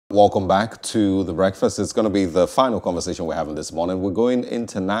Welcome back to The Breakfast. It's going to be the final conversation we're having this morning. We're going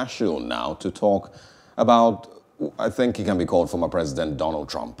international now to talk about, I think he can be called former President Donald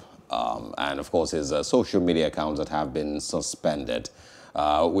Trump. And of course, his social media accounts that have been suspended.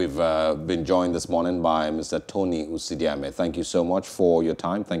 We've been joined this morning by Mr. Tony Usidiame. Thank you so much for your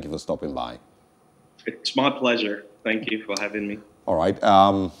time. Thank you for stopping by. It's my pleasure. Thank you for having me. All right.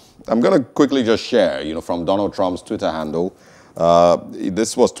 I'm going to quickly just share, from Donald Trump's Twitter handle.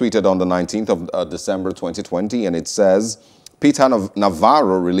 This was tweeted on the 19th of December 2020, and it says, Peter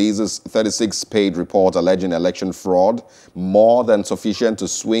Navarro releases 36-page report alleging election fraud, more than sufficient to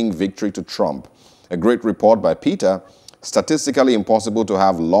swing victory to Trump. A great report by Peter, statistically impossible to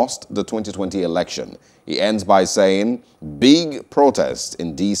have lost the 2020 election. He ends by saying, big protest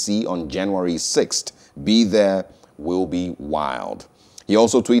in D.C. on January 6th. Be there, will be wild. He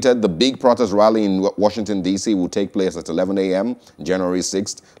also tweeted, the big protest rally in Washington, D.C. will take place at 11 a.m. January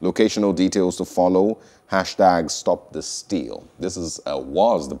 6th. Locational details to follow. Hashtag stop the steal. This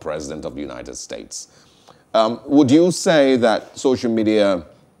was the President of the United States. Would you say that social media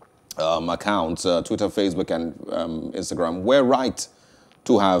accounts, Twitter, Facebook, and Instagram, were right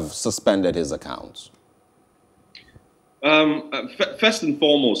to have suspended his accounts? First and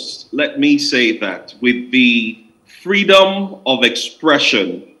foremost, let me say that with the freedom of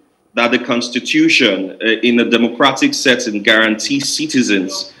expression that the Constitution in a democratic setting guarantees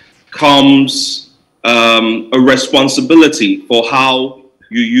citizens comes a responsibility for how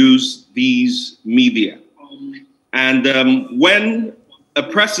you use these media. And when a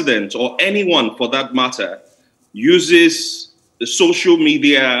president or anyone for that matter uses the social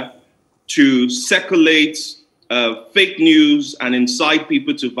media to circulate fake news and incite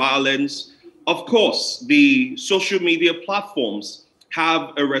people to violence, of course, the social media platforms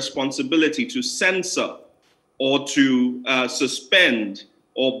have a responsibility to censor or to suspend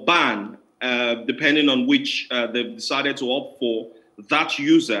or ban, depending on which they've decided to opt for, that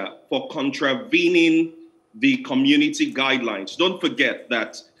user for contravening the community guidelines. Don't forget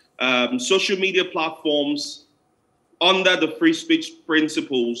that social media platforms under the free speech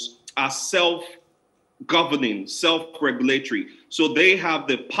principles are self-governing, self-regulatory. So they have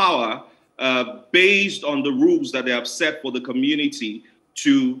the power based on the rules that they have set for the community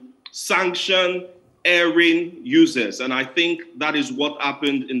to sanction erring users. And I think that is what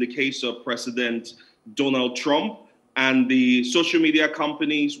happened in the case of President Donald Trump. And the social media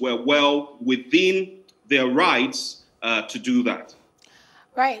companies were well within their rights to do that.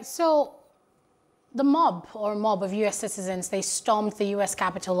 Right. So the mob of U.S. citizens, they stormed the U.S.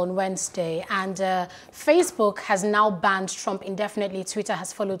 Capitol on Wednesday, and Facebook has now banned Trump indefinitely. Twitter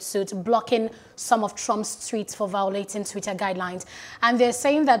has followed suit, blocking some of Trump's tweets for violating Twitter guidelines. And they're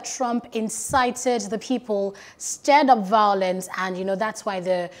saying that Trump incited the people, stirred up violence, and that's why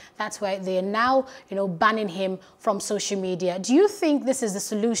they're now banning him from social media. Do you think this is the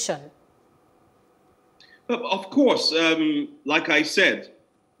solution? Of course, like I said,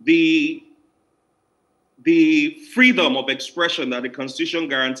 the freedom of expression that the Constitution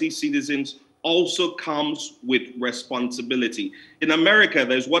guarantees citizens also comes with responsibility. In America,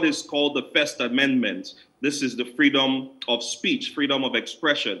 there's what is called the First Amendment. This is the freedom of speech, freedom of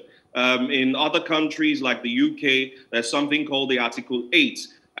expression. In other countries like the UK, there's something called the Article 8.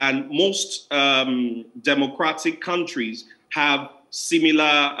 And most democratic countries have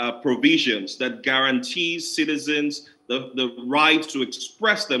similar provisions that guarantees citizens the right to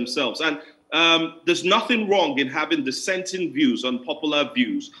express themselves. And there's nothing wrong in having dissenting views, unpopular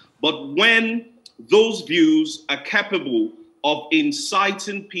views. But when those views are capable of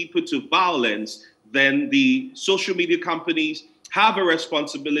inciting people to violence, then the social media companies have a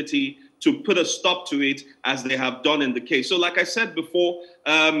responsibility to put a stop to it, as they have done in the case. So like I said before,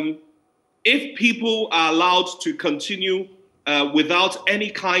 if people are allowed to continue without any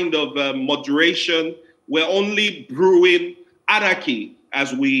kind of moderation, we're only brewing anarchy,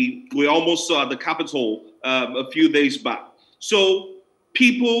 as we almost saw at the Capitol a few days back. So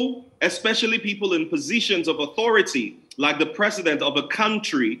people, especially people in positions of authority, like the president of a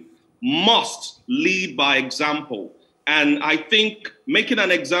country, must lead by example. And I think making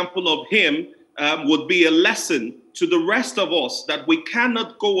an example of him would be a lesson to the rest of us that we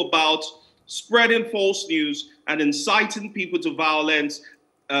cannot go about spreading false news and inciting people to violence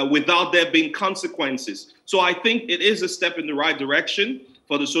without there being consequences. So I think it is a step in the right direction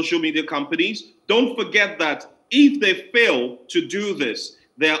for the social media companies. Don't forget that if they fail to do this,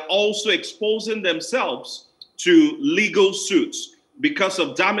 they're also exposing themselves to legal suits because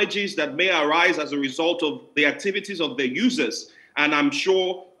of damages that may arise as a result of the activities of their users. And I'm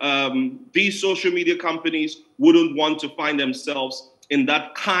sure these social media companies wouldn't want to find themselves in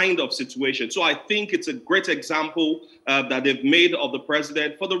that kind of situation. So I think it's a great example that they've made of the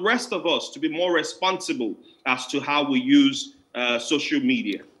president for the rest of us to be more responsible as to how we use social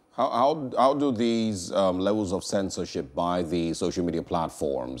media. How do these levels of censorship by the social media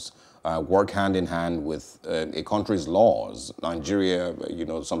platforms work hand in hand with a country's laws? Nigeria,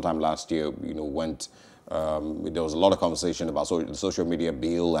 sometime last year, went. There was a lot of conversation about the social media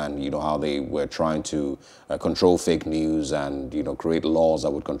bill and, how they were trying to control fake news and, create laws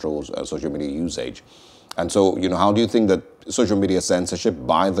that would control social media usage. And so, how do you think that social media censorship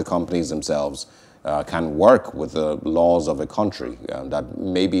by the companies themselves can work with the laws of a country that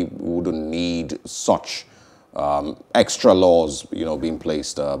maybe wouldn't need such extra laws, being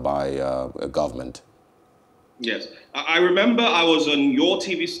placed by a government? Yes. I remember I was on your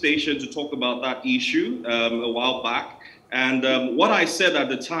TV station to talk about that issue a while back. And what I said at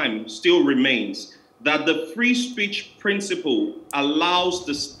the time still remains, that the free speech principle allows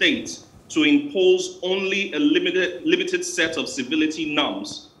the state to impose only a limited set of civility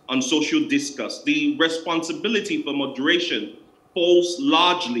norms on social discourse. The responsibility for moderation falls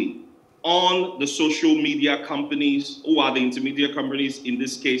largely on the social media companies, who are the intermediate companies in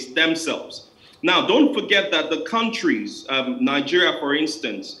this case, themselves. Now, don't forget that the countries, Nigeria, for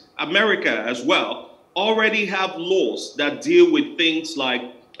instance, America as well, already have laws that deal with things like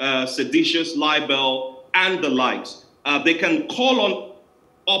seditious libel and the likes. They can call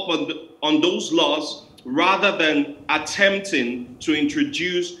on those laws rather than attempting to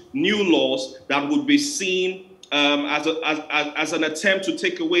introduce new laws that would be seen as an attempt to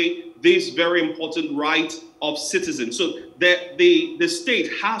take away this very important right of citizens. So the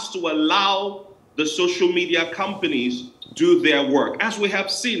state has to allow the social media companies do their work. As we have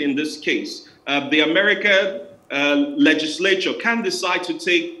seen in this case, the American legislature can decide to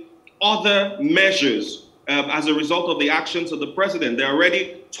take other measures as a result of the actions of the president. There are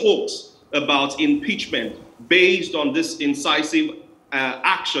already talks about impeachment based on this inciting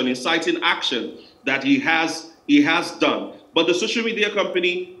action that he has done. But the social media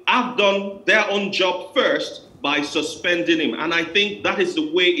company have done their own job first by suspending him. And I think that is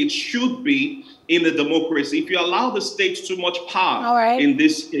the way it should be in a democracy. If you allow the state too much power in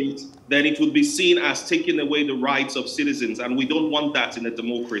this case, then it would be seen as taking away the rights of citizens. And we don't want that in a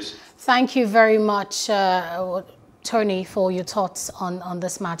democracy. Thank you very much, Tony, for your thoughts on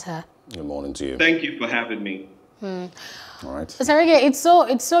this matter. Good morning to you. Thank you for having me. All right. Sarige, it's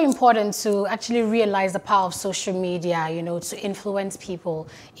so important to actually realize the power of social media, to influence people.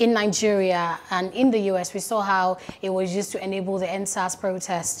 In Nigeria and in the US, we saw how it was used to enable the NSAS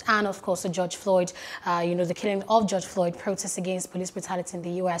protest and, of course, the George Floyd, the killing of George Floyd, protests against police brutality in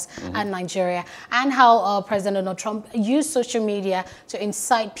the US and Nigeria, and how President Donald Trump used social media to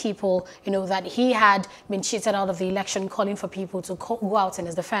incite people, that he had been cheated out of the election, calling for people to go out in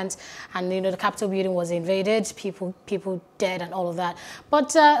his defense. And, the Capitol building was invaded, people dead and all of that.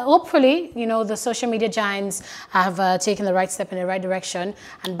 But hopefully, the social media giants have taken the right step in the right direction,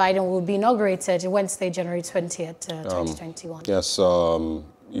 and Biden will be inaugurated Wednesday, January 20th, 2021. Yes,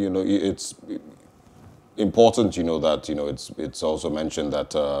 it's important, that, it's also mentioned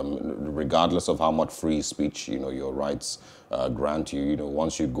that regardless of how much free speech, your rights grant you,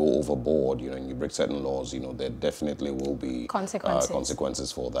 once you go overboard, and you break certain laws, there definitely will be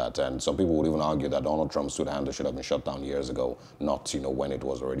consequences for that. And some people would even argue that Donald Trump's Twitter handle should have been shut down years ago, not, when it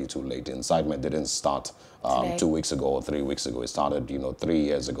was already too late. The incitement didn't start 2 weeks ago or 3 weeks ago. It started, 3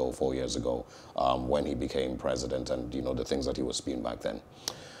 years ago, 4 years ago, when he became president, and, the things that he was spewing back then.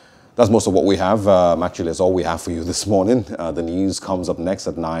 That's most of what we have. Actually, that's all we have for you this morning. The news comes up next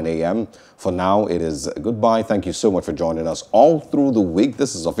at 9 a.m. For now, it is goodbye. Thank you so much for joining us all through the week.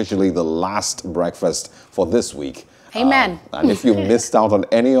 This is officially the last breakfast for this week. Amen. And if you missed out on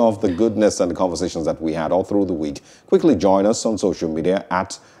any of the goodness and the conversations that we had all through the week, quickly join us on social media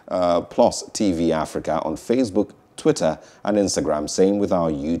at Plus TV Africa on Facebook, Twitter and Instagram. Same with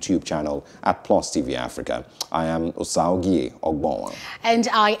our YouTube channel at Plus TV Africa. I am Osaogie Ogbonwa. And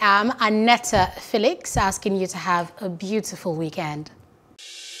I am Annetta Felix, asking you to have a beautiful weekend.